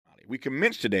We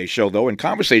commence today's show, though, in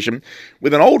conversation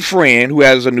with an old friend who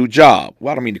has a new job.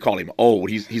 Well, I don't mean to call him old.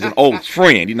 He's an old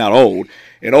friend. He's not old.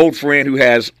 An old friend who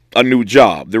has a new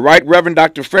job. The Right Reverend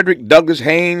Dr. Frederick Douglass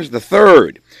Haynes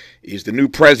III is the new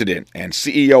president and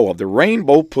CEO of the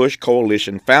Rainbow Push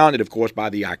Coalition, founded, of course, by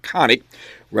the iconic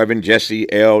Reverend Jesse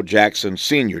L. Jackson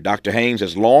Sr. Dr. Haynes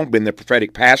has long been the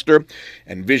prophetic pastor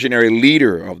and visionary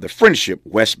leader of the Friendship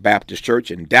West Baptist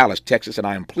Church in Dallas, Texas, and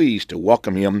I am pleased to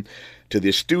welcome him to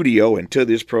this studio and to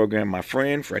this program. My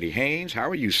friend, Freddie Haynes, how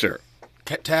are you, sir?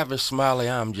 Tavis, Smiley,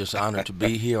 I'm just honored to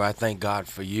be here. I thank God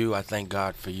for you. I thank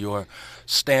God for your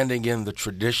standing in the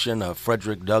tradition of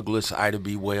Frederick Douglass, Ida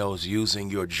B. Wells, using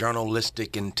your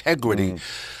journalistic integrity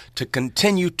to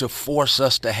continue to force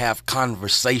us to have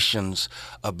conversations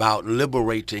about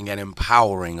liberating and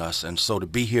empowering us. And so to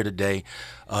be here today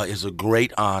is a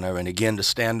great honor. And again, to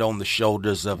stand on the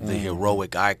shoulders of the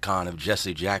heroic icon of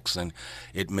Jesse Jackson,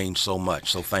 it means so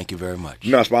much. So thank you very much.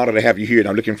 No, it's my honor to have you here. And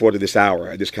I'm looking forward to this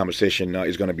hour. This conversation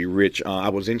is going to be rich. I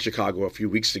was in Chicago a few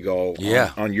weeks ago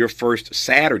on your first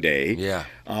Saturday. Yeah.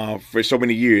 For so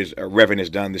many years, Reverend has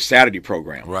done the Saturday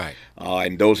program. Right.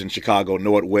 And those in Chicago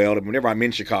know it well. And whenever I'm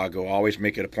in Chicago, I always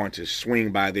make it a point to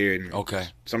swing by there and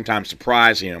sometimes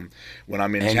surprise him when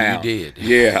I'm in town. And you did.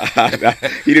 Yeah.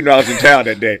 He didn't know I was in town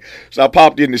that day. So I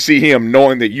popped in to see him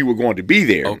knowing that you were going to be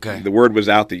there. Okay. The word was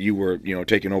out that you were,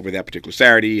 taking over that particular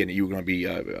Saturday and that you were going to be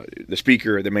the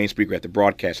speaker, the main speaker at the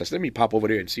broadcast. I said, let me pop over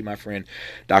there and see my friend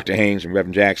Dr. Haynes and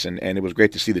Reverend Jackson. And it was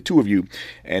great to see the two of you.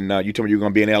 And you told me you were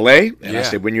going to be in L.A. And I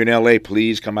said, when you're in L.A.,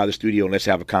 please come out of the studio and let's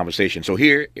have a conversation. So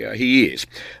here he is.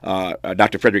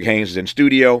 Dr. Frederick Haynes is in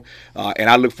studio. And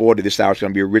I look forward to this hour. It's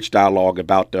going to be a rich dialogue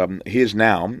about his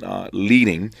now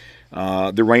leading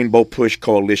the Rainbow Push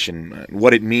Coalition,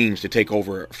 what it means to take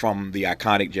over from the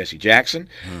iconic Jesse Jackson.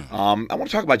 I want to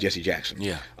talk about Jesse Jackson.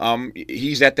 Yeah.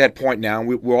 He's at that point now.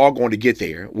 We're all going to get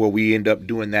there where we end up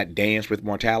doing that dance with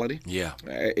mortality. Yeah.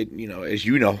 As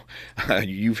you know,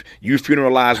 you've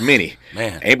funeralized many.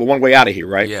 Man. Ain't but one way out of here,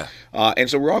 right? Yeah. And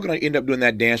so we're all going to end up doing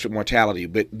that dance with mortality.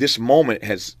 But this moment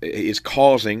is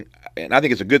causing, and I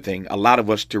think it's a good thing, a lot of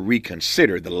us to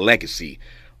reconsider the legacy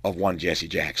of one Jesse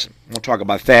Jackson. We'll talk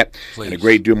about that and a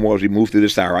great deal more as we move through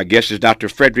this hour. Our guest is Dr.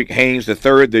 Frederick Haynes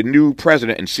III, the new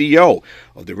president and CEO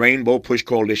of the Rainbow Push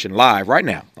Coalition, live right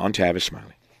now on Tavis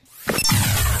Smiley.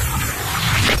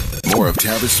 More of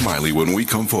Tavis Smiley when we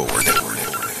come forward.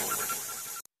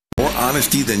 More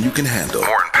honesty than you can handle.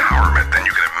 More empowerment than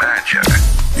you can imagine.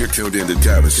 You're tuned in to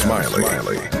Tavis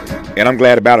Smiley. And I'm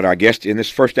glad about it. Our guest in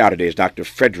this first hour today is Dr.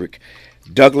 Frederick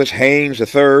Douglass Haynes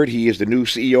III. He is the new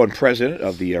CEO and president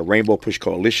of the Rainbow Push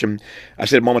Coalition. I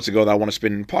said moments ago that I want to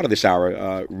spend part of this hour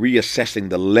reassessing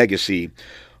the legacy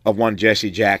of one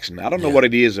Jesse Jackson. I don't know what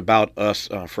it is about us,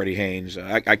 Freddie Haynes.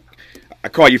 I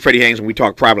call you Freddie Haynes when we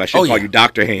talk privately. I should call you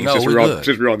Dr. Haynes since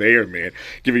we're on the air, man.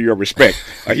 Giving you your respect.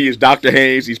 He is Dr.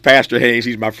 Haynes. He's Pastor Haynes.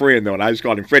 He's my friend, though, and I just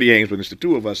call him Freddie Haynes when it's the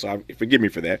two of us. So forgive me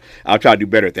for that. I'll try to do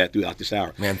better at that throughout this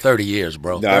hour. Man, 30 years,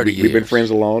 bro. 30 years. We've been friends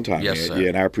a long time, yes, man. Sir. Yeah,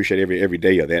 and I appreciate every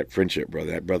day of that friendship,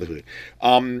 brother, that brotherhood.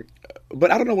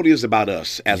 But I don't know what it is about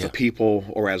us as a people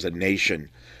or as a nation,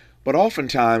 but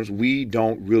oftentimes we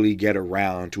don't really get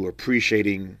around to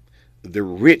appreciating the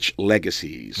rich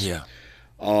legacies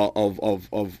of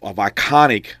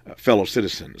iconic fellow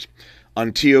citizens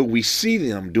until we see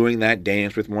them doing that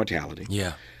dance with mortality.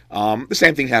 Yeah. The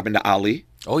same thing happened to Ali.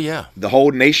 Oh, yeah. The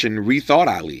whole nation rethought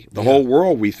Ali. The whole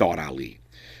world rethought Ali.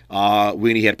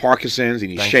 When he had Parkinson's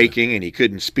and he's shaking and he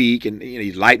couldn't speak and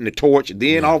he's lighting the torch. And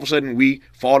then all of a sudden we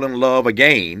fall in love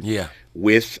again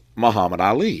with Muhammad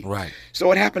Ali. Right.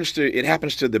 So it happens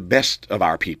to the best of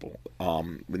our people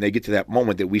when they get to that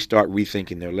moment that we start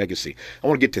rethinking their legacy. I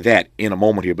want to get to that in a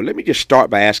moment here, but let me just start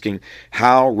by asking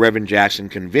how Reverend Jackson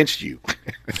convinced you.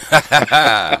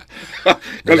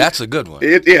 That's a good one.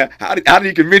 How did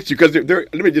he convince you? Because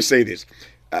let me just say this.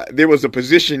 There was a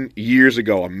position years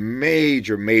ago, a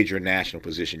major national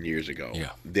position years ago,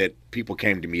 that people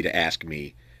came to me to ask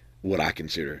me what I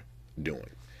consider doing.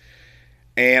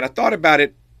 And I thought about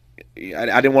it.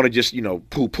 I didn't want to just,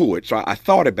 poo-poo it. So I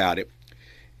thought about it.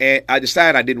 And I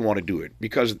decided I didn't want to do it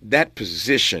because that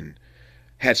position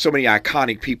had so many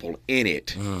iconic people in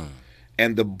it.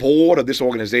 And the board of this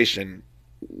organization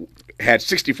had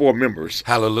 64 members.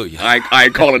 Hallelujah. I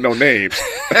ain't calling no names.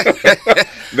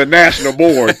 The national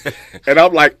board. And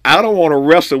I'm like, I don't want to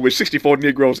wrestle with 64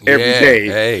 Negroes every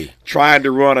day trying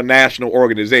to run a national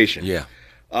organization. Yeah.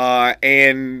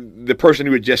 And the person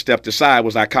who had just stepped aside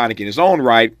was iconic in his own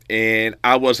right, and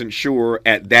I wasn't sure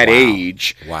at that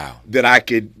age that I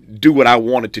could do what I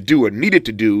wanted to do or needed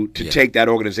to do to take that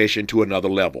organization to another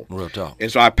level. Real talk.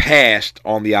 And so I passed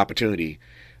on the opportunity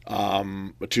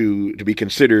to be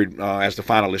considered as the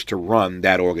finalist to run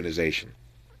that organization.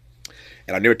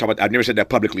 And I've never said that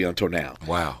publicly until now.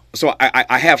 Wow. So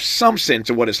I have some sense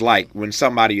of what it's like when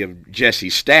somebody of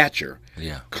Jesse's stature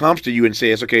comes to you and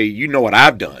says, okay, you know what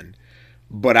I've done,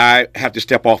 but I have to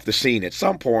step off the scene at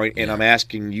some point, and I'm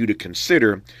asking you to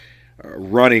consider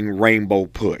running Rainbow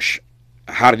Push.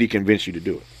 How did he convince you to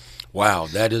do it? Wow,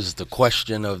 that is the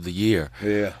question of the year.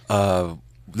 Yeah.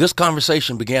 This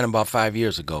conversation began about 5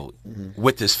 years ago.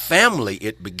 With his family,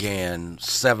 it began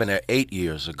 7 or 8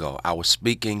 years ago. I was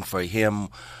speaking for him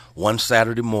one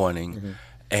Saturday morning,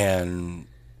 and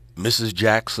Mrs.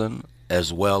 Jackson,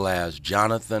 as well as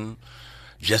Jonathan,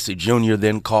 Jesse Jr.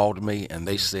 then called me, and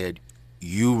they said,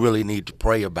 you really need to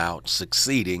pray about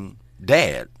succeeding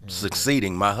Dad,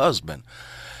 succeeding my husband.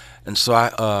 And so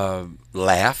I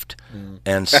laughed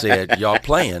and said, y'all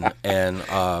playing, and,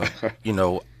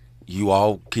 you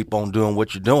all keep on doing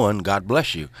what you're doing. God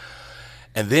bless you.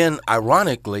 And then,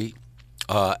 ironically,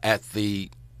 at the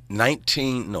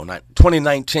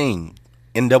 2019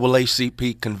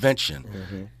 NAACP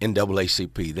convention,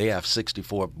 NAACP, they have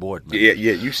 64 board members.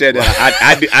 Yeah, you said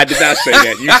that. I did not say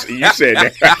that. You said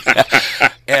that.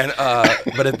 And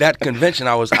but at that convention,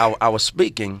 I was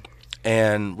speaking,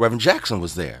 and Reverend Jackson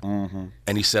was there,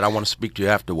 and he said, "I want to speak to you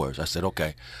afterwards." I said,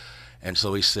 "Okay," and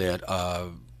so he said,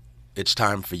 "It's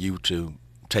time for you to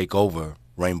take over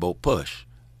Rainbow Push."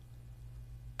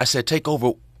 I said, "Take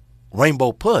over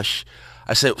Rainbow Push?"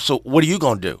 I said, "So what are you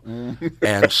going to do?"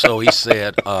 And so he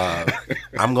said,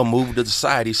 "I'm going to move to the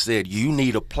side." He said, "You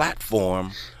need a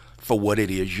platform for what it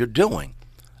is you're doing."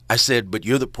 I said, "But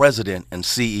you're the president and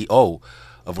CEO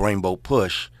of Rainbow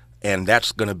Push, and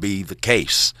that's going to be the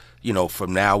case,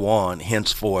 from now on,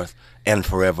 henceforth, and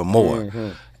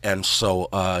forevermore." And so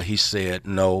he said,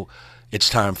 "No, it's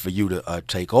time for you to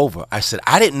take over." I said,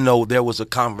 "I didn't know there was a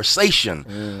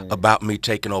conversation about me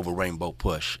taking over Rainbow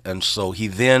Push." And so he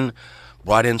then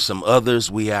brought in some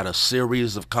others. We had a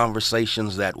series of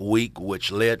conversations that week,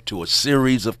 which led to a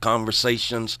series of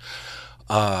conversations,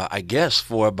 I guess,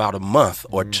 for about a month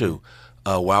or two,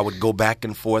 where I would go back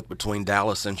and forth between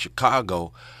Dallas and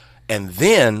Chicago. And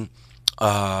then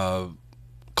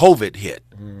COVID hit.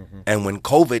 And when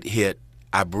COVID hit,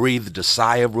 I breathed a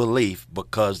sigh of relief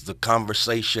because the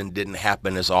conversation didn't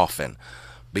happen as often.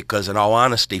 Because in all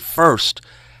honesty, first,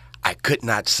 I could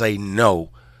not say no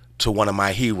to one of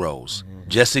my heroes.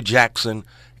 Jesse Jackson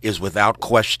is without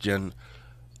question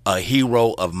a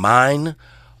hero of mine.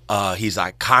 He's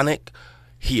iconic.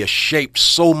 He has shaped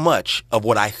so much of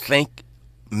what I think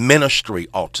ministry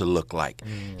ought to look like.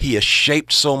 He has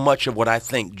shaped so much of what I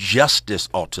think justice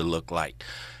ought to look like.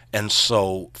 And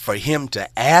so for him to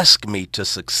ask me to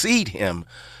succeed him,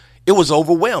 it was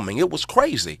overwhelming. It was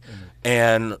crazy.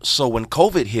 And so when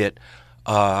COVID hit,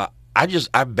 I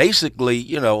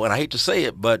basically, and I hate to say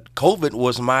it, but COVID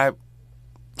was my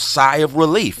sigh of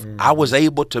relief. I was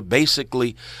able to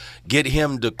basically get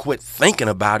him to quit thinking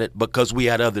about it because we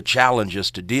had other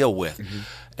challenges to deal with.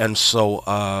 And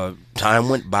so time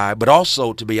went by. But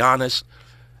also, to be honest,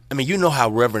 you know how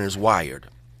Reverend is wired.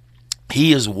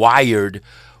 He is wired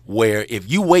where if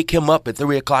you wake him up at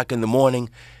 3 o'clock in the morning,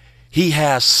 he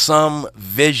has some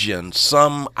vision,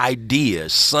 some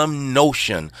ideas, some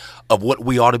notion of what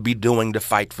we ought to be doing to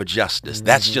fight for justice.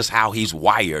 That's just how he's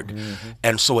wired.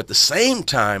 And so at the same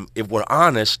time, if we're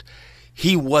honest,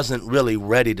 he wasn't really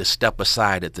ready to step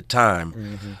aside at the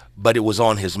time, but it was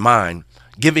on his mind.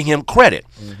 Giving him credit.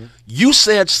 You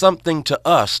said something to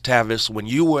us, Tavis, when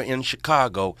you were in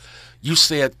Chicago. You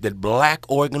said that black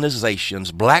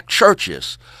organizations, black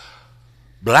churches,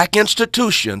 black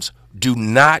institutions do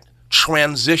not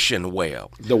transition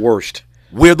well. The worst.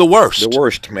 We're the worst. The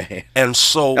worst, man. And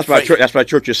so that's why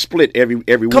church is split every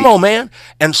week. Come on, man.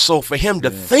 And so for him to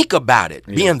think about it,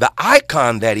 being the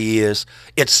icon that he is,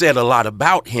 it said a lot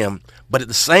about him. But at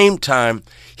the same time,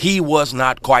 he was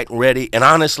not quite ready. And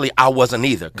honestly, I wasn't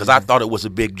either, because I thought it was a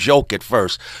big joke at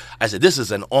first. I said, this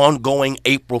is an ongoing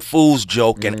April Fool's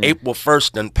joke, and April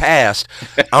 1st and past,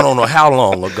 I don't know how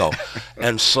long ago.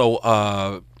 And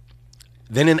so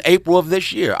then in April of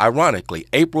this year, ironically,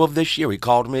 April of this year, he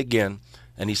called me again,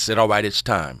 and he said, all right, it's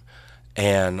time.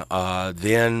 And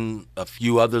then a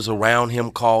few others around him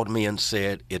called me and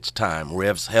said, it's time.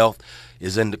 Rev's health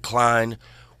is in decline.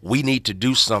 We need to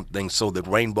do something so that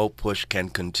Rainbow Push can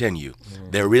continue.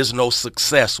 There is no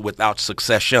success without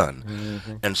succession.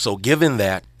 And so given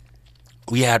that,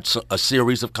 we had a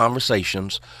series of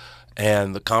conversations,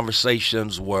 and the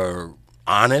conversations were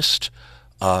honest.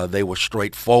 They were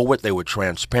straightforward. They were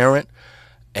transparent.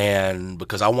 And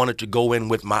because I wanted to go in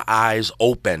with my eyes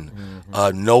open,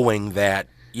 knowing that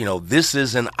this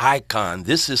is an icon.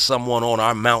 This is someone on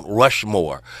our Mount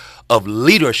Rushmore of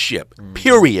leadership,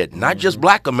 period. Not just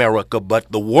Black America,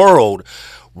 but the world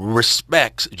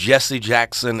respects Jesse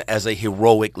Jackson as a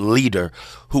heroic leader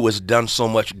who has done so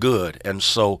much good. And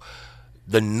so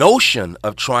the notion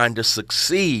of trying to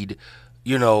succeed,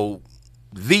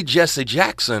 the Jesse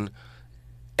Jackson,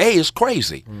 is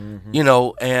crazy,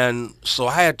 and so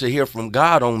I had to hear from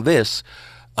God on this.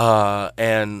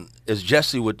 And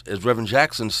as Reverend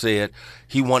Jackson said,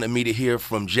 he wanted me to hear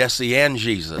from Jesse and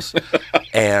Jesus.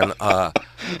 And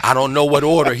I don't know what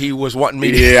order he was wanting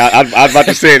me to. Yeah, I was about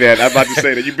to say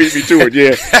that. You beat me to it,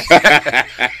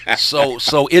 yeah.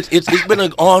 So it's been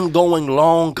an ongoing,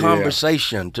 long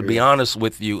conversation, to be honest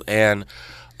with you. And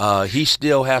he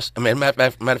still has. Matter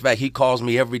of fact, he calls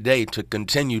me every day to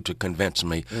continue to convince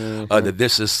me that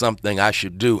this is something I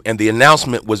should do. And the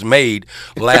announcement was made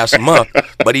last month,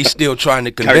 but he's still trying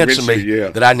to convince me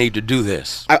that I need to do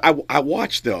this. I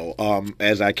watched though,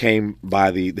 as I came by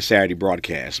the Saturday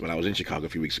broadcast when I was in Chicago a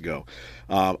few weeks ago.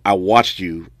 I watched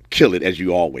you kill it as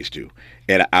you always do.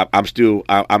 And I'm still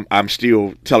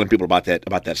telling people about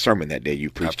that sermon that day you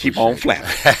preached. Keep on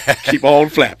flapping, keep on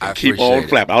flapping, keep on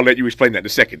flapping. I'll let you explain that in a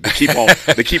second.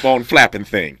 The keep on flapping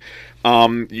thing.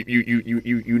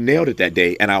 You nailed it that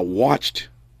day. And I watched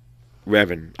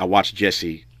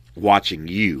Jesse watching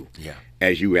you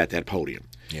as you were at that podium.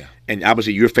 Yeah. And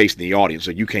obviously you're facing the audience,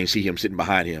 so you can't see him sitting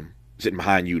behind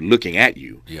you, looking at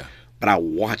you. Yeah. But I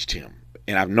watched him,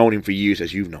 and I've known him for years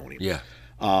as you've known him. Yeah.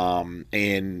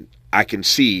 And I can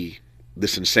see the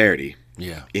sincerity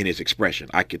in his expression.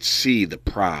 I could see the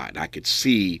pride. I could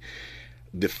see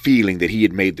the feeling that he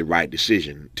had made the right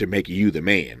decision to make you the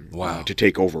man to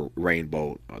take over the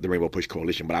Rainbow Push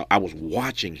Coalition. But I was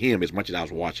watching him as much as I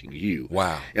was watching you.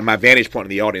 Wow. And my vantage point in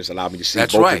the audience allowed me to see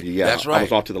both of you. Yeah, That's right. I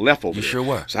was off to the left over there. You sure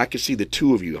were. So I could see the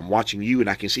two of you. I'm watching you, and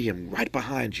I can see him right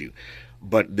behind you.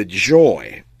 But the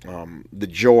joy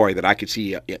that I could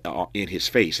see in his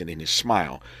face and in his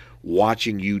smile,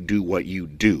 watching you do what you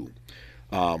do,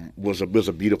 was a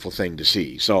beautiful thing to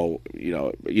see. So you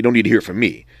don't need to hear it from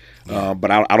me,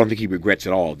 but I don't think he regrets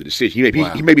at all the decision.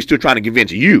 He may be still trying to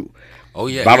convince you. Oh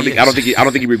yeah, but I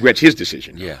don't think he regrets his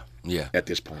decision. Yeah. At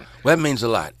this point, well, that means a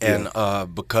lot, and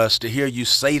because to hear you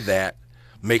say that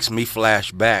makes me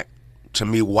flash back to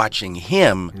me watching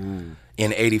him.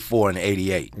 In 84 and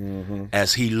 88,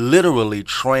 as he literally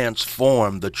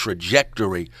transformed the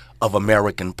trajectory of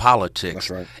American politics, That's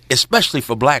right. especially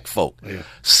for black folk,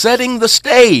 setting the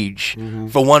stage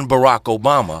for one Barack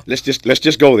Obama. Let's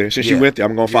just go there. Since you went there,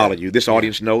 I'm going to follow you. This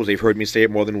audience knows, they've heard me say it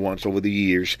more than once over the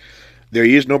years. There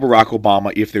is no Barack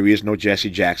Obama if there is no Jesse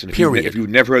Jackson. If you've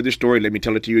never heard this story, let me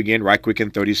tell it to you again right quick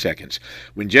in 30 seconds.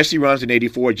 When Jesse runs in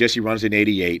 84, Jesse runs in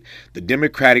 88, the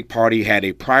Democratic Party had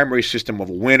a primary system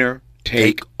of winner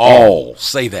take all.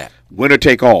 Say that. Winner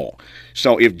take all.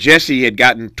 So if Jesse had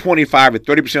gotten 25 or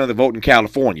 30% of the vote in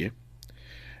California,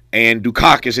 and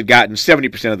Dukakis had gotten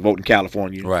 70% of the vote in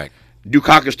California, right.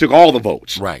 Dukakis took all the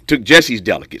votes. Right. Took Jesse's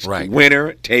delegates. Right.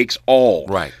 Winner takes all.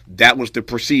 Right. That was the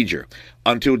procedure.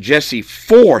 Until Jesse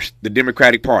forced the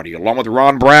Democratic Party, along with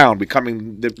Ron Brown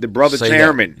becoming the brother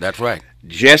chairman. That's right.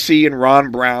 Jesse and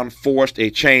Ron Brown forced a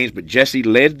change, but Jesse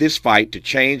led this fight to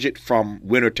change it from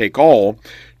winner take all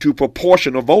to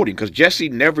proportional voting, because Jesse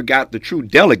never got the true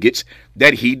delegates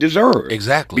that he deserved.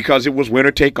 Exactly. Because it was winner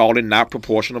take all and not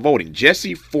proportional voting.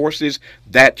 Jesse forces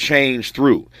that change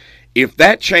through. If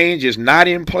that change is not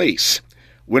in place,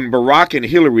 when Barack and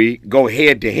Hillary go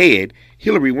head to head,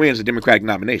 Hillary wins the Democratic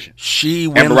nomination. She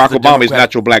wins. And Barack Obama is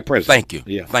not your black president. Thank you.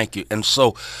 Yeah. Thank you. And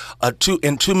so,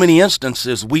 in too many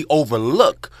instances, we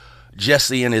overlook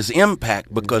Jesse and his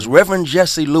impact because Reverend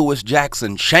Jesse Lewis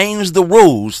Jackson changed the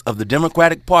rules of the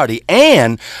Democratic Party.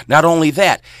 And not only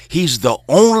that, he's the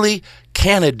only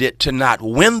candidate to not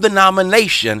win the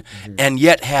nomination and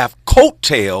yet have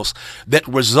coattails that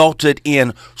resulted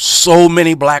in so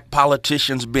many black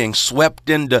politicians being swept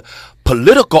into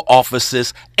political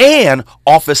offices and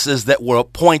offices that were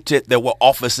appointed that were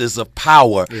offices of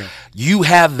power. Yeah. You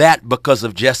have that because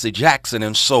of Jesse Jackson.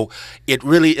 And so it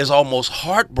really is almost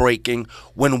heartbreaking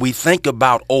when we think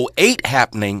about 08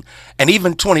 happening and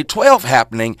even 2012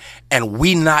 happening, and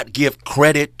we not give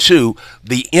credit to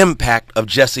the impact of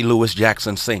Jesse Lewis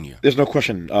Jackson Sr. There's no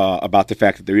question about the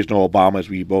fact that there is no Obama, as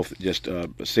we both just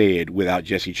said, without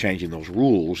Jesse changing those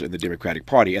rules in the Democratic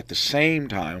Party. At the same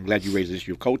time, I'm glad you raised this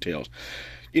issue of coattails.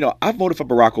 I voted for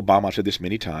Barack Obama. I've said this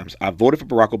many times. I voted for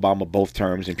Barack Obama both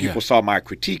terms, and people saw my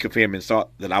critique of him and thought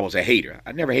that I was a hater.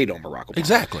 I never hated on Barack Obama.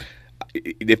 Exactly.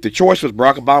 if the choice was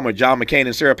Barack Obama, John McCain,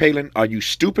 and Sarah Palin, are you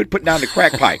stupid? Put down the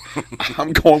crack pipe.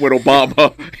 I'm going with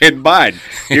Obama and Biden.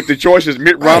 If the choice is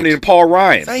Mitt Romney and Paul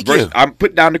Ryan, I'm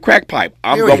putting down the crack pipe.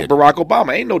 I'm going with Barack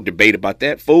Obama. Ain't no debate about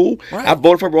that, fool. Right. I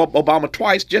voted for Obama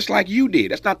twice, just like you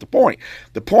did. That's not the point.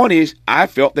 The point is, I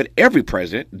felt that every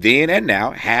president, then and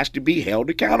now, has to be held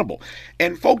accountable.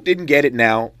 And folk didn't get it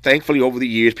now. Thankfully, over the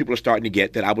years, people are starting to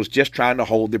get that I was just trying to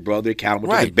hold the brother accountable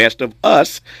to the best of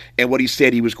us and what he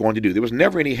said he was going to do. There was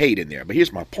never any hate in there. But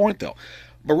here's my point, though.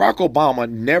 Barack Obama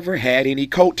never had any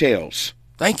coattails.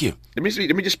 Thank you. Let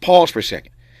me just pause for a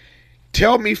second.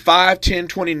 Tell me 5, 10,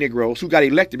 20 Negroes who got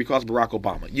elected because of Barack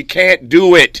Obama. You can't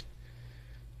do it.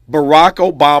 Barack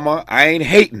Obama, I ain't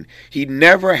hating. He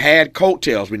never had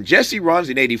coattails. When Jesse runs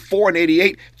in 84 and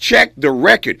 88, check the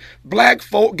record. Black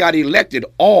folk got elected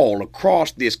all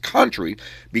across this country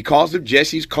because of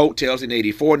Jesse's coattails in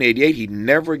 84 and 88. He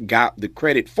never got the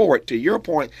credit for it. To your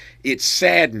point, it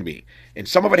saddened me. And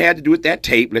some of it had to do with that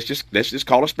tape. Let's just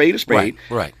call a spade a spade.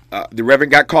 Right. The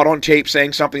Reverend got caught on tape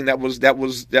saying something that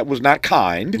was not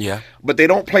kind. Yeah. But they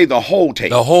don't play the whole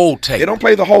tape. The whole tape. They don't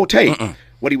play the whole tape.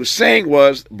 What he was saying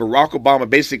was Barack Obama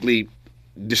basically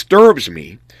disturbs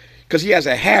me because he has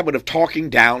a habit of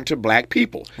talking down to black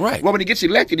people. Right. Well, when he gets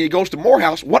elected and he goes to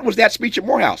Morehouse, what was that speech at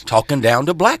Morehouse? Talking down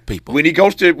to black people. When he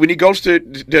goes to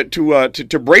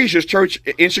Brazier's church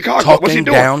in Chicago, what was he doing?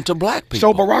 Talking down to black people.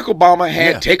 So Barack Obama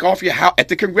had take off your house at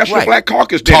the Congressional Black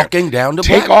Caucus dinner. Talking down to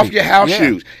take black off people. your house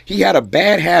shoes. He had a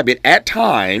bad habit at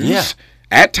times.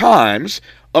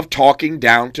 Of talking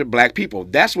down to black people.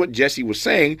 That's what Jesse was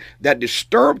saying that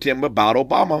disturbed him about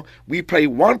Obama. We play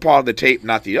one part of the tape,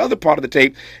 not the other part of the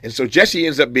tape. And so Jesse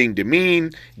ends up being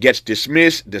demeaned, gets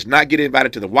dismissed, does not get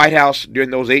invited to the White House during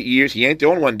those 8 years. He ain't the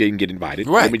only one that didn't get invited.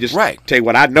 Right, Let me just tell you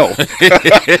what I know.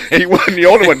 He wasn't the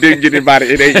only one that didn't get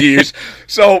invited in 8 years.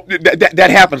 So that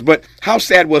happens. But how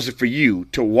sad was it for you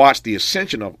to watch the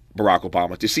ascension of Barack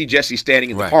Obama, to see Jesse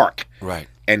standing in the park? Right.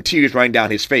 And tears running down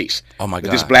his face. Oh, my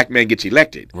God. This black man gets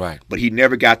elected. Right. But he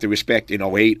never got the respect in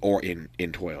 08 or in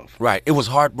 12. Right. It was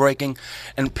heartbreaking.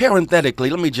 And parenthetically,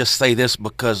 let me just say this,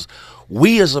 because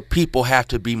we as a people have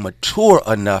to be mature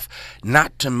enough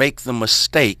not to make the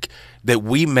mistake that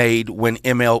we made when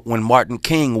Martin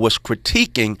King was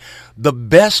critiquing the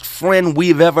best friend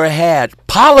we've ever had,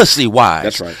 policy-wise.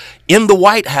 That's right. In the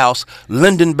White House,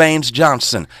 Lyndon Baines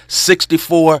Johnson,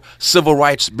 64 Civil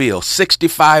Rights Bill,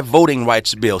 65 Voting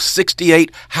Rights Bill,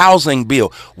 68 Housing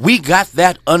Bill. We got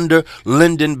that under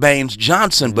Lyndon Baines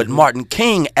Johnson, but Martin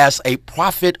King, as a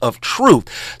prophet of truth,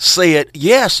 said,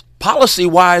 yes,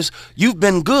 policy-wise, you've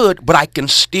been good, but I can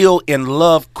still, in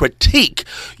love, critique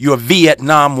your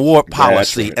Vietnam War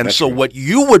policy. Right, and so what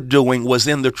you were doing was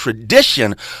in the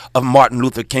tradition of Martin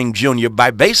Luther King Jr.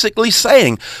 by basically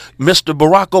saying, Mr.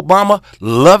 Barack Obama,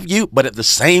 love you, but at the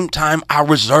same time, I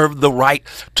reserve the right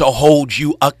to hold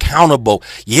you accountable.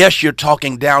 Yes, you're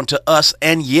talking down to us,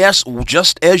 and yes,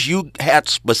 just as you had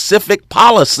specific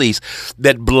policies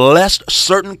that blessed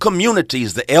certain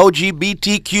communities, the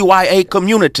LGBTQIA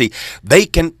community, they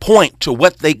can point to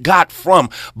what they got from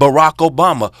Barack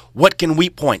Obama. What can we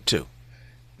point to?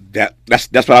 That's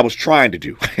what I was trying to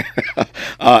do.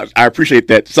 I appreciate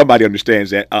that somebody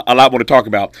understands that. A lot I want to talk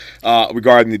about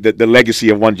regarding the legacy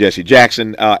of one Jesse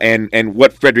Jackson and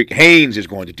what Frederick Haynes is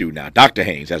going to do now. Dr.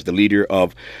 Haynes, as the leader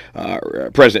of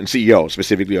President and CEO,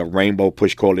 specifically of Rainbow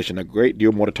Push Coalition. A great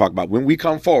deal more to talk about when we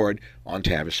come forward on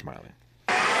Tavis Smiley.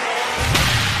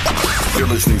 You're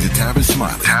listening to Tavis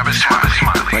Smiley. Tavis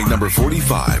Smiley. Ranked number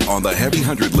 45 on the Heavy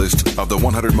 100 list of the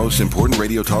 100 most important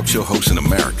radio talk show hosts in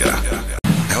America.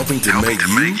 Helping to make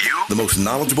you the most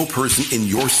knowledgeable person in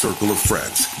your circle of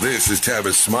friends. This is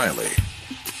Tavis Smiley.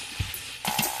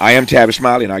 I am Tavis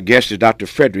Smiley, and our guest is Dr.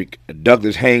 Frederick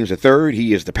Douglass Haynes III.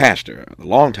 He is the pastor, the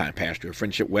longtime pastor of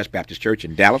Friendship West Baptist Church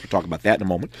in Dallas. We'll talk about that in a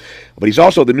moment. But he's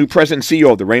also the new president and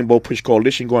CEO of the Rainbow Push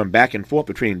Coalition, going back and forth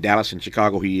between Dallas and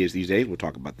Chicago. He is these days. We'll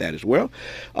talk about that as well.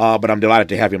 But I'm delighted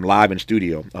to have him live in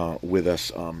studio with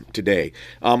us today.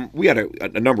 We had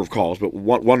a number of calls, but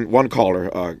one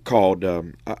caller called. I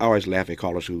always laugh at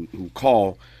callers who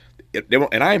call.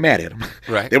 And I ain't mad at them.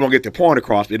 Right. They won't get their point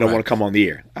across. They don't want to come on the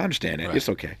air. I understand that. Right. It's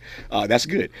okay. That's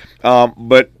good.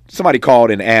 But somebody called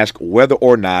and asked whether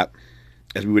or not,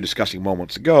 as we were discussing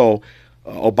moments ago,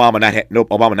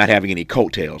 Obama not having any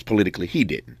coattails politically. He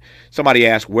didn't. Somebody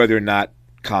asked whether or not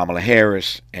Kamala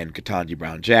Harris and Ketanji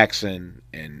Brown Jackson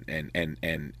and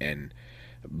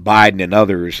Biden and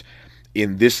others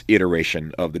in this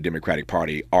iteration of the Democratic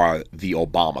Party are the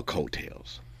Obama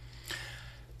coattails.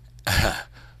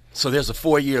 So there's a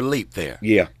 4-year leap there.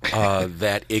 Yeah.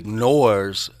 That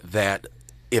ignores that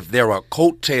if there are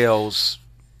coattails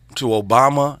to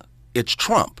Obama, it's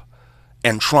Trump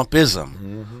and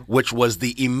Trumpism, which was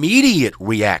the immediate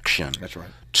reaction That's right.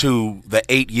 to the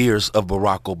 8 years of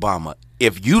Barack Obama.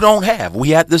 If you don't have, we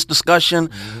had this discussion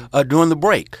during the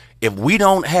break, if we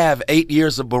don't have 8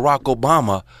 years of Barack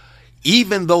Obama,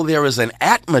 even though there is an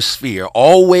atmosphere,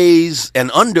 always an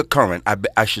undercurrent,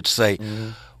 I should say,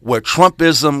 where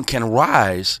Trumpism can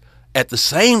rise, at the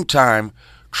same time,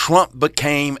 Trump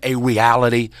became a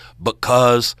reality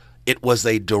because it was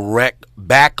a direct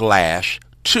backlash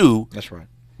to That's right.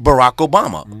 Barack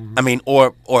Obama. I mean,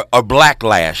 or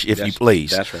blacklash, if you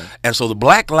please. That's right. And so the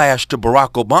blacklash to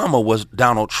Barack Obama was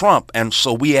Donald Trump. And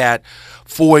so we had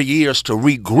 4 years to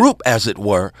regroup, as it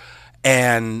were.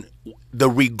 And the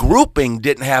regrouping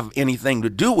didn't have anything to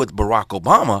do with Barack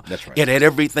Obama. That's right. It had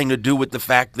everything to do with the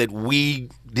fact that we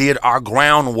did our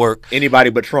groundwork.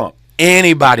 Anybody but Trump.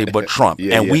 Anybody but Trump.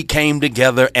 Yeah. We came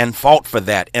together and fought for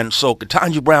that. And so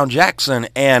Ketanji Brown Jackson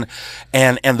and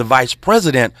the vice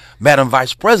president, Madam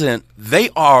Vice President, they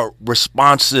are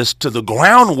responses to the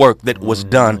groundwork that was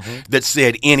done that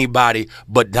said anybody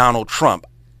but Donald Trump.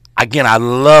 Again, I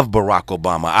love Barack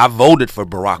Obama. I voted for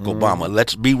Barack Obama.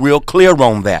 Let's be real clear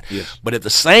on that. Yes. But at the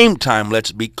same time,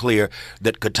 let's be clear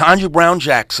that Ketanji Brown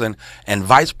Jackson and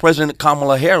Vice President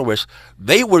Kamala Harris,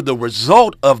 they were the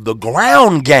result of the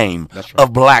ground game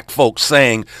of black folks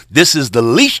saying this is the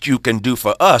least you can do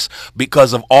for us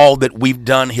because of all that we've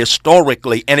done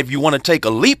historically. And if you want to take a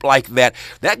leap like that,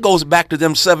 that goes back to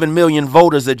them 7 million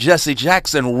voters that Jesse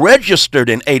Jackson registered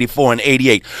in 84 and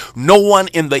 88. No one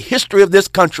in the history of this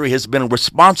country has been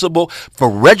responsible for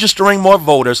registering more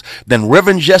voters than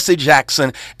Reverend Jesse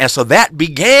Jackson. And so that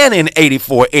began in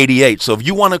 84, 88. So if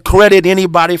you want to credit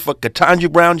anybody for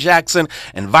Ketanji Brown Jackson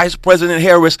and Vice President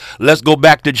Harris, let's go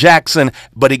back to Jackson.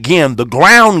 But again, the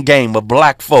ground game of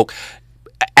black folk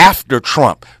after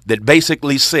Trump that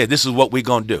basically said, this is what we're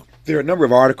going to do. There are a number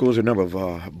of articles, a number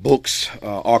of books,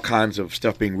 all kinds of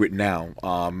stuff being written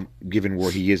now, given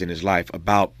where he is in his life,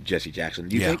 about Jesse Jackson.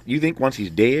 Do you think once he's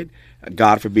dead,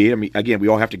 God forbid, I mean, again, we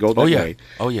all have to go that way.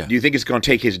 Oh, yeah. Do you think it's going to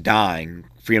take his dying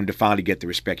for him to finally get the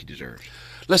respect he deserves?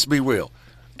 Let's be real.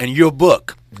 And your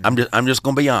book, I'm just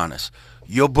going to be honest,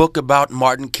 your book about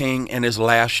Martin King and his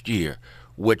last year,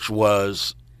 which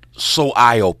was so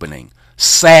eye-opening,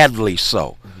 sadly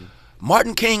so.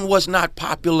 Martin King was not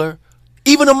popular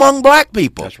even among black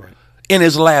people. That's right. In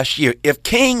his last year. If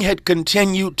King had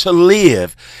continued to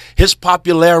live, his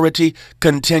popularity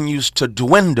continues to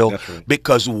dwindle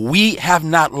because we have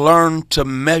not learned to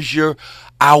measure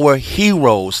our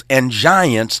heroes and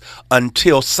giants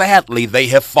until, sadly, they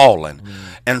have fallen.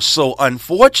 And so,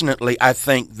 unfortunately, I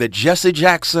think that Jesse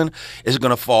Jackson is going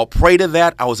to fall prey to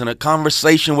that. I was in a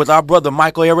conversation with our brother,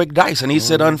 Michael Eric Dice, and he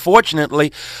said,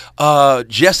 unfortunately,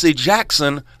 Jesse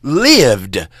Jackson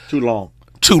lived too long.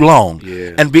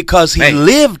 Yeah. And because he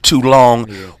lived too long,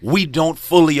 we don't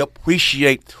fully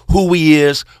appreciate who he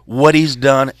is, what he's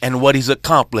done, and what he's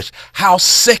accomplished. How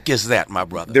sick is that, my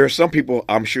brother? There are some people,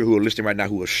 I'm sure, who are listening right now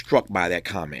who are struck by that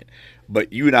comment.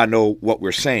 But you and I know what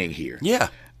we're saying here. Yeah.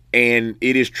 And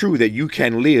it is true that you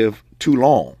can live too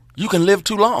long. You can live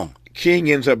too long. King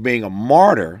ends up being a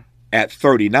martyr at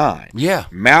 39. Yeah.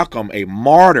 Malcolm, a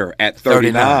martyr at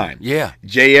 39. Yeah.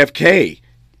 JFK.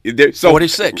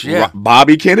 46, yeah.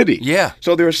 Bobby Kennedy. Yeah.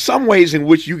 So there are some ways in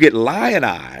which you get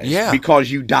lionized because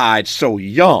you died so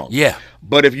young. Yeah.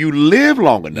 But if you live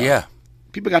long enough,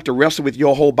 people got to wrestle with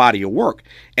your whole body of work.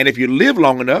 And if you live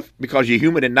long enough, because you're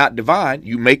human and not divine,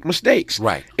 you make mistakes.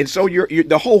 Right. And so you're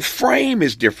the whole frame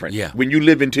is different when you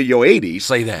live into your 80s.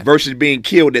 Say that. Versus being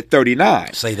killed at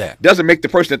 39. Say that. Doesn't make the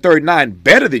person at 39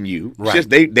 better than you. Right. It's just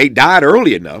they died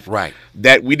early enough. Right.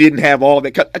 That we didn't have all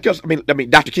that. Because, I mean,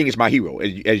 Dr. King is my hero,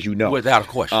 as you know. Without a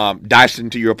question. Dyson,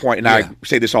 to your point, and I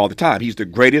say this all the time, he's the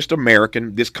greatest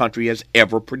American this country has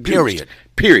ever produced.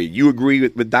 Period. You agree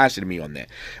with Dyson and me on that.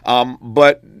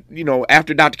 But, you know,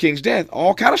 after Dr. King's death,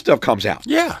 all kind of stuff comes out.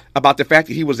 Yeah. About the fact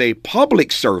that he was a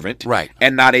public servant. Right.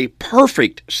 And not a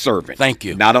perfect servant. Thank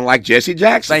you. Not unlike Jesse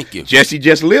Jackson. Thank you. Jesse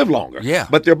just lived longer. Yeah.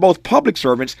 But they're both public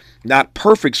servants, not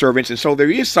perfect servants. And so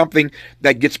there is something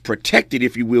that gets protected,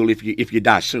 if you will, if you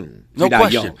die soon. No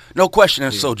question. No question.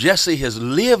 And so Jesse has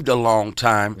lived a long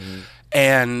time.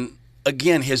 And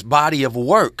again, his body of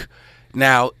work.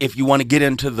 Now, if you want to get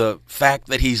into the fact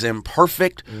that he's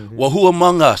imperfect, well, who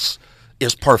among us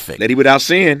is perfect. Lady without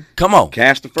sin. Come on.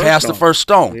 Cast the first Cast stone. the first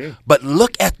stone. Yeah. But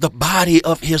look at the body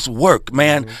of his work,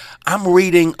 man. I'm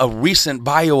reading a recent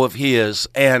bio of his,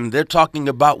 and they're talking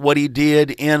about what he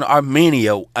did in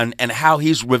Armenia and how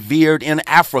he's revered in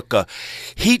Africa.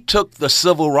 He took the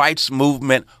civil rights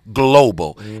movement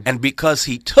global. And because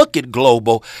he took it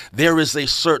global, there is a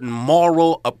certain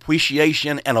moral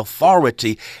appreciation and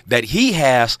authority that he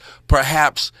has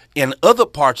perhaps in other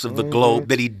parts of the globe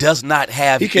that he does not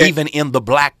have even in the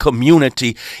black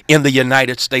community in the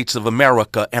United States of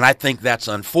America. And I think that's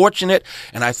unfortunate.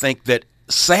 And I think that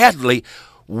sadly,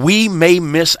 we may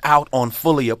miss out on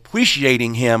fully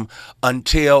appreciating him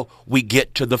until we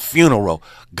get to the funeral.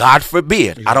 God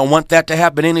forbid. I don't want that to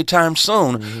happen anytime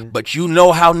soon, but you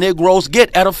know how Negroes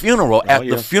get at a funeral. At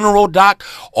the funeral, Doc,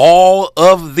 all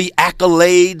of the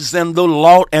accolades and the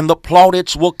laud and the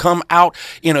plaudits will come out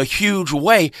in a huge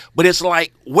way, but it's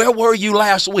like, where were you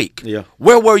last week? Yeah.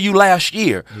 Where were you last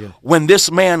year when this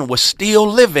man was still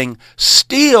living,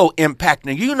 still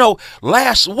impacting? You know,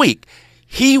 last week,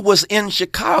 he was in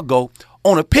Chicago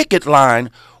on a picket line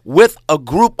with a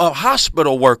group of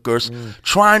hospital workers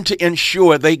trying to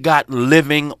ensure they got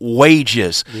living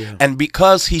wages. And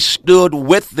because he stood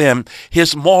with them,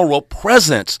 his moral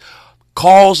presence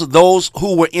caused those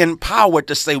who were in power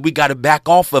to say, we got to back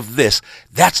off of this.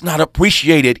 That's not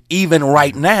appreciated even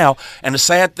right now. And the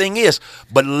sad thing is,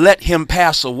 but let him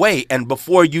pass away. And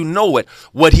before you know it,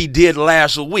 what he did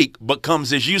last week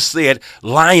becomes, as you said,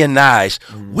 lionized.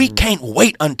 We can't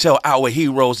wait until our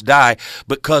heroes die,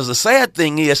 because the sad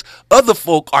thing is other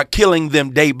folk are killing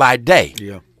them day by day.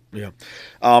 Yeah.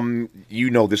 You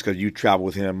know this because you travel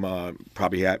with him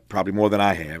probably more than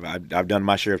I have. I've done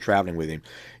my share of traveling with him.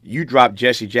 You drop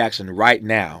Jesse Jackson right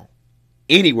now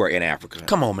anywhere in Africa.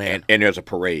 Come on, man. And there's a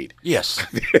parade. Yes.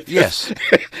 Yes.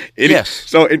 Yes.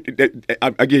 So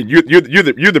again, you're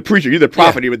the preacher, you're the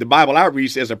prophet. But the Bible I read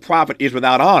says a prophet is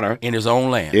without honor in his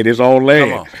own land. In his own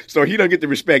land. Come on. So he don't get the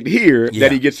respect here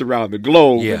that he gets around the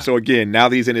globe. Yeah. And so again, now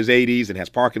that he's in his 80s and has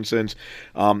Parkinson's,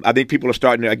 I think people are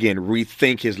starting to again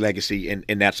rethink his legacy,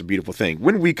 and that's a beautiful thing.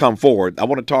 When we come forward, I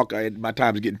want to talk. My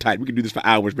time is getting tight. We can do this for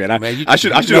hours, man. I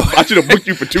should have booked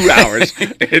you for 2 hours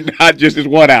and not just this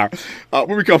 1 hour.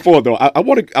 When we come forward, though, I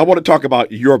want to talk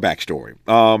about your backstory.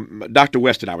 Dr.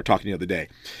 West and I were talking the other day,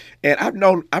 and I've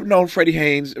known Freddie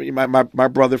Haynes, my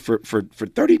brother, for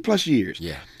 30 plus years.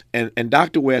 Yeah. And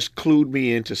Dr. West clued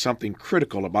me into something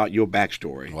critical about your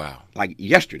backstory. Wow. Like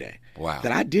yesterday. Wow.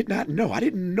 That I did not know. I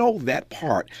didn't know that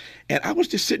part. And I was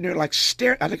just sitting there like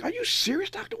staring. I was like, are you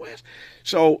serious, Dr. West?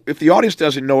 So if the audience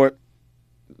doesn't know it,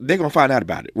 they're going to find out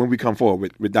about it when we come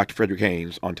forward with Dr. Frederick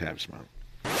Haynes on Tavis.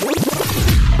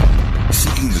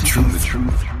 Seeking the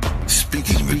truth,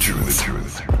 speaking the truth.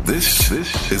 This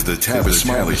is the Tavis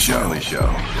Smiley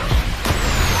Show.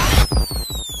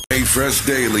 A fresh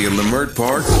daily in Leimert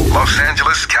Park, Los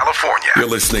Angeles, California. You're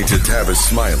listening to Tavis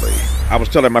Smiley. I was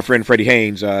telling my friend Freddie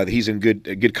Haynes he's in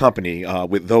good company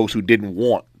with those who didn't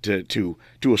want to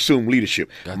assume leadership.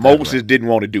 Moses didn't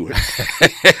want to do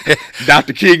it.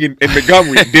 Dr. King and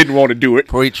Montgomery didn't want to do it.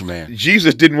 Preach, man.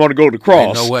 Jesus didn't want to go to the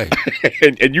cross. Ain't no way.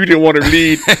 and you didn't want to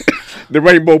lead the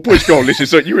Rainbow Push Coalition.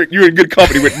 So you're in good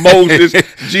company with Moses,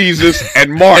 Jesus,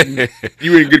 and Martin.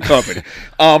 You're in good company.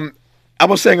 I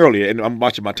was saying earlier, and I'm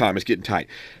watching my time, it's getting tight.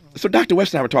 So Dr.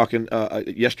 West and I were talking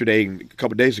yesterday and a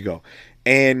couple of days ago,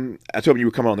 and I told him you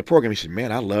were coming on the program. He said,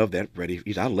 man, I love that Freddie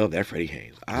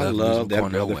Haynes. I love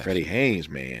that brother Freddie Haynes,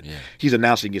 man. Yeah. He's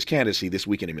announcing his candidacy this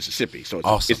weekend in Mississippi. So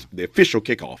it's the official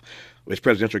kickoff. His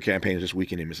presidential campaign is this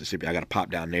weekend in Mississippi. I got to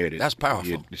pop down there That's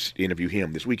powerful. Interview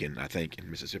him this weekend, I think, in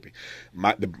Mississippi,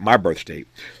 my birth state.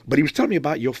 But he was telling me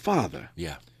about your father.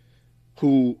 Yeah.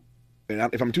 Who...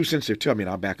 And if I'm too sensitive, tell me and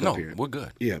I'll back up here. No, we're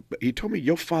good. Yeah, but he told me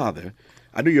your father,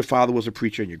 I knew your father was a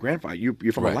preacher and your grandfather,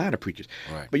 you're from a line of preachers.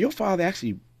 Right. But your father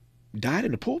actually died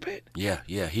in the pulpit? Yeah.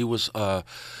 He was, matter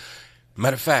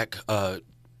of fact,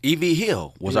 E.V.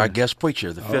 Hill was our guest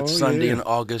preacher the fifth Sunday in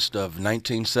August of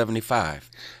 1975.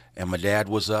 And my dad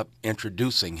was up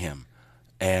introducing him.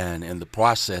 And in the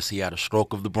process, he had a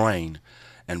stroke of the brain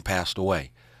and passed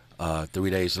away 3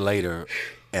 days later.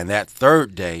 And that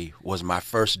third day was my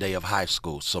first day of high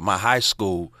school. So my high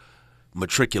school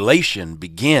matriculation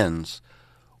begins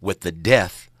with the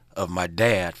death of my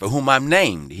dad, for whom I'm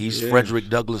named. He's Frederick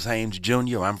Douglass Haynes,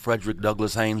 Jr. I'm Frederick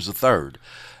Douglass Haynes, III.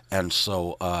 And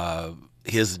so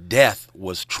his death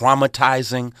was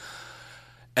traumatizing.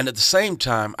 And at the same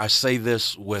time, I say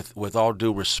this with all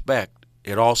due respect,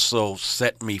 it also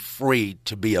set me free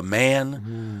to be a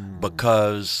man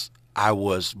because I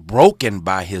was broken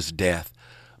by his death.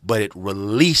 But it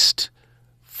released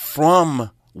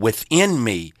from within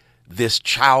me this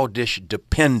childish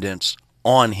dependence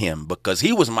on him, because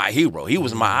he was my hero. He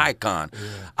was my icon.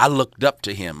 Yeah. I looked up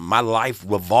to him. My life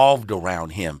revolved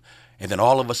around him. And then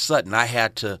all of a sudden I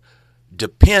had to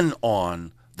depend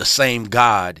on the same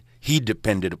God he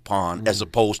depended upon, as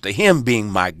opposed to him being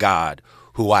my God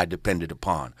who I depended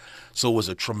upon. So it was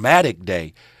a traumatic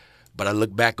day, but I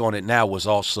look back on it now, was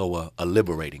also a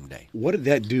liberating day. What did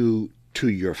that do to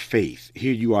your faith?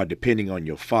 Here you are depending on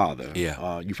your father.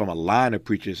 Yeah. You're from a line of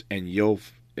preachers, and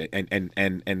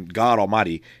and God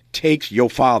Almighty takes your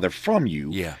father from you.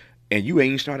 Yeah. And you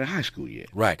ain't started high school yet.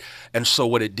 Right. And so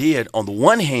what it did, on the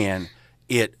one hand,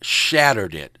 it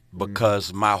shattered it,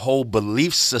 because my whole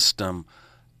belief system,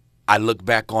 I look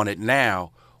back on it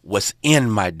now, was in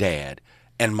my dad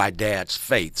and my dad's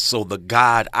faith. So the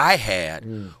God I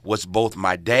had was both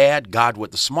my dad, God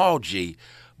with the small g,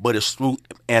 but it's through,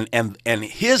 and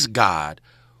his God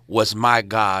was my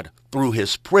God through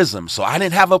his prism. So I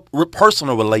didn't have a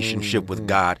personal relationship with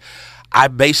God. I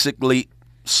basically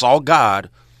saw God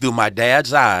through my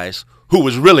dad's eyes, who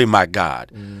was really my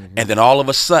God. And then all of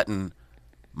a sudden,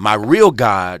 my real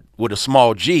God with a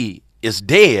small g is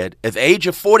dead at the age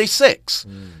of 46.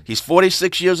 He's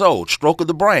 46 years old, stroke of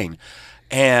the brain.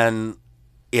 And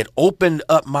it opened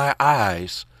up my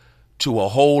eyes to a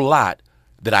whole lot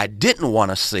that I didn't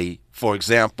want to see. For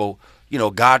example,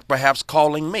 God perhaps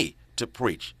calling me to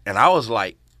preach. And I was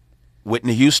like,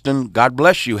 Whitney Houston, God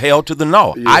bless you, hail to the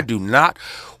no. Yeah. I do not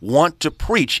want to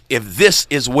preach if this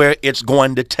is where it's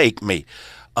going to take me.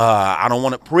 I don't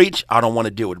want to preach. I don't want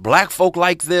to deal with black folk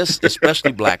like this,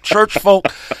 especially black church folk.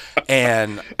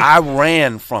 And I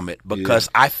ran from it because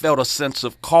I felt a sense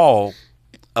of call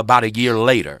about a year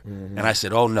later. And I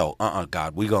said, oh, no,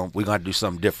 God, we're gonna do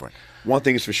something different. One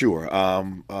thing is for sure.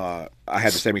 I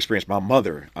had the same experience. My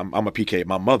mother, I'm a PK.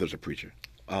 My mother's a preacher.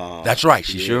 That's right.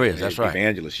 She sure is. That's right.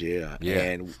 Evangelist, yeah.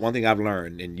 And one thing I've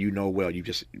learned, and well, you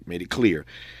just made it clear,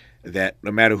 that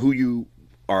no matter who you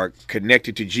are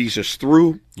connected to Jesus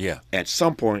through, at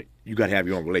some point, you got to have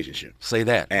your own relationship. Say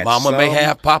that. Mama may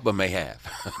have, Papa may have.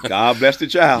 God bless the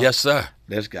child. Yes, sir.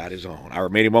 That's got his own. Our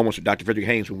remaining moments with Dr. Frederick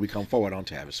Haynes when we come forward on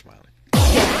Tavis Smiley.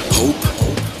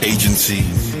 Hope, agency,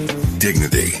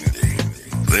 dignity.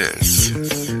 This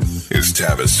is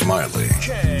Tavis Smiley.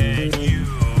 Can you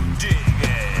dig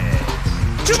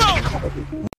it? Come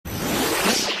on!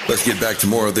 Let's get back to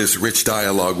more of this rich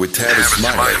dialogue with Tavis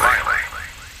Smiley.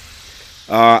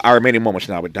 Our remaining moments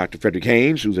now with Dr. Frederick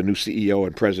Haynes, who's a new CEO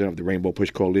and president of the Rainbow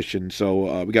Push Coalition.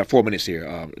 So we got 4 minutes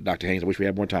here, Dr. Haynes. I wish we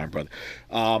had more time, brother.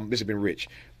 This has been rich.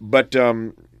 But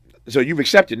so you've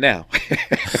accepted now.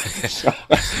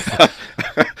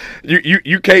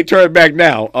 You can't turn back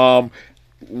now.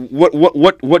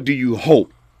 What do you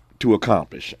hope to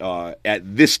accomplish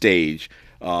at this stage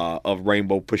of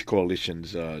Rainbow Push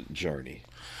Coalition's journey?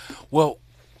 Well,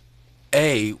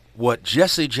 what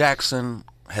Jesse Jackson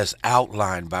has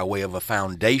outlined by way of a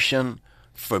foundation,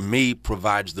 for me,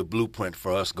 provides the blueprint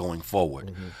for us going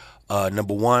forward.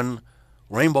 Number one,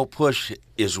 Rainbow Push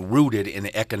is rooted in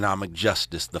economic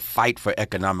justice, the fight for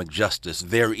economic justice.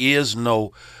 There is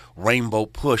no Rainbow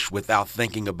Push without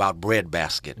thinking about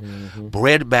breadbasket.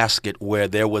 Breadbasket, where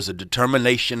there was a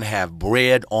determination to have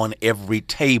bread on every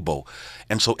table.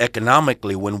 And so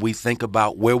economically, when we think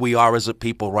about where we are as a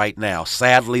people right now,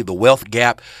 sadly, the wealth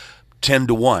gap,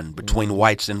 10-1 between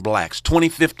whites and blacks.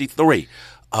 2053,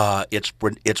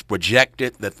 it's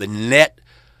projected that the net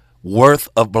worth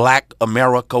of black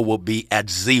America will be at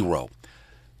 0.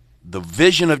 The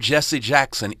vision of Jesse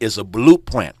Jackson is a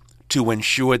blueprint to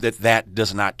ensure that that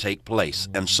does not take place.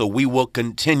 And so we will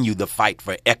continue the fight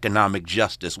for economic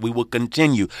justice. We will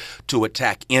continue to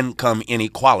attack income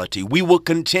inequality. We will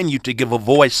continue to give a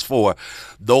voice for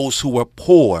those who are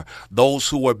poor, those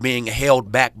who are being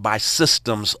held back by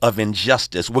systems of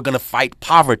injustice. We're going to fight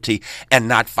poverty and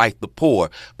not fight the poor.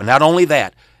 But not only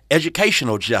that,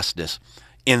 educational justice.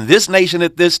 In this nation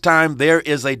at this time, there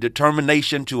is a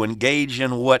determination to engage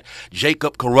in what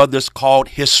Jacob Carruthers called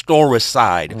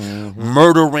historicide,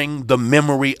 murdering the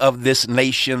memory of this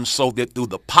nation so that through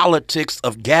the politics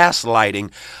of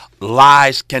gaslighting,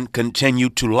 lies can continue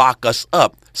to lock us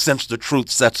up since the truth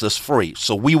sets us free.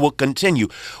 So we will continue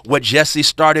what Jesse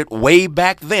started way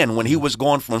back then when he was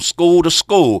going from school to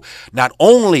school, not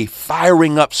only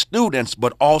firing up students,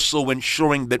 but also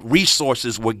ensuring that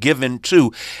resources were given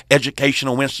to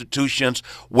educational institutions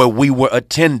where we were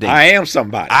attending. I am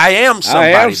somebody.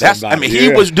 He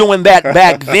was doing that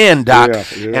back then, Doc.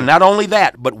 And not only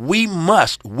that, but we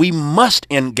must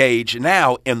engage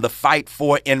now in the fight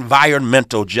for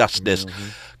environmental justice.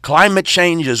 Climate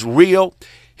change is real.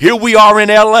 Here we are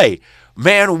in L.A.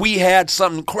 Man, we had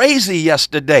something crazy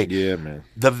yesterday. Yeah, man.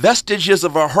 The vestiges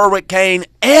of a hurricane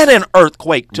and an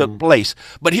earthquake took place.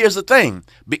 But here's the thing.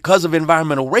 Because of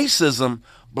environmental racism,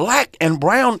 black and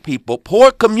brown people,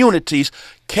 poor communities,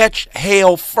 catch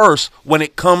hail first when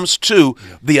it comes to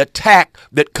the attack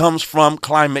that comes from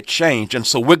climate change. And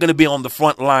so we're going to be on the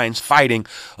front lines fighting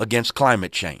against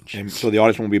climate change. And so the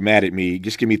audience won't be mad at me.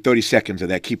 Just give me 30 seconds of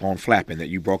that keep on flapping that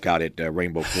you broke out at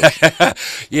Rainbow Push.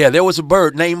 Yeah, there was a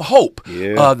bird named Hope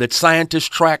Yeah. that scientists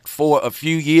tracked for a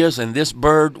few years, and this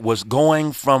bird was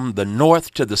going from the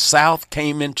north to the south,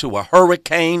 came into a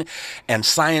hurricane, and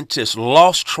scientists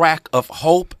lost track of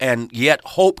Hope, and yet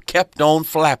Hope kept on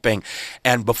flapping.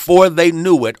 And before they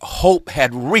knew it, Hope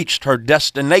had reached her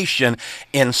destination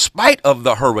in spite of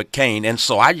the hurricane. And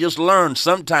so I just learned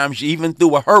sometimes even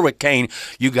through a hurricane,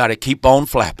 you got to keep on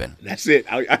flapping. That's it.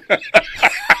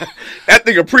 That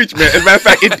thing will preach, man. As a matter of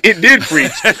fact, it did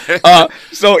preach.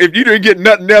 So if you didn't get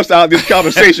nothing else out of this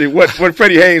conversation, what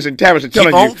Freddie Haynes and Tavis are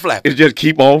telling you flapping. is just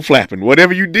keep on flapping.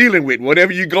 Whatever you're dealing with,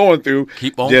 whatever you're going through,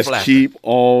 Keep on just flapping. keep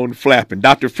on flapping.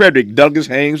 Dr. Frederick Douglass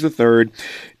Haynes III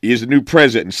is the new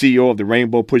president and CEO of the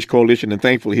Rainbow Push Coalition, and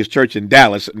thankfully his church in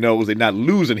Dallas knows they're not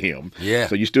losing him. Yeah.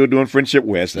 So you're still doing Friendship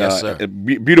West. Yes, sir. A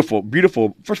beautiful,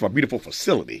 first of all, beautiful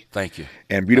facility. Thank you.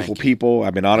 And beautiful Thank you. people.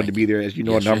 I've been honored Thank to be there, as you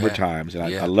know, Yes, a number you of have. times. And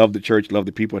Yeah. I love the church, love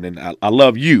the people, and then I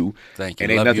love you. Thank you.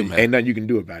 And ain't Love you, nothing, man. ain't nothing you can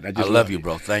do about it. I I just love you,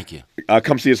 bro. Thank you.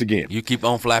 Come see us again. You keep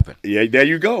on flapping. Yeah, there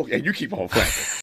you go. And you keep on flapping.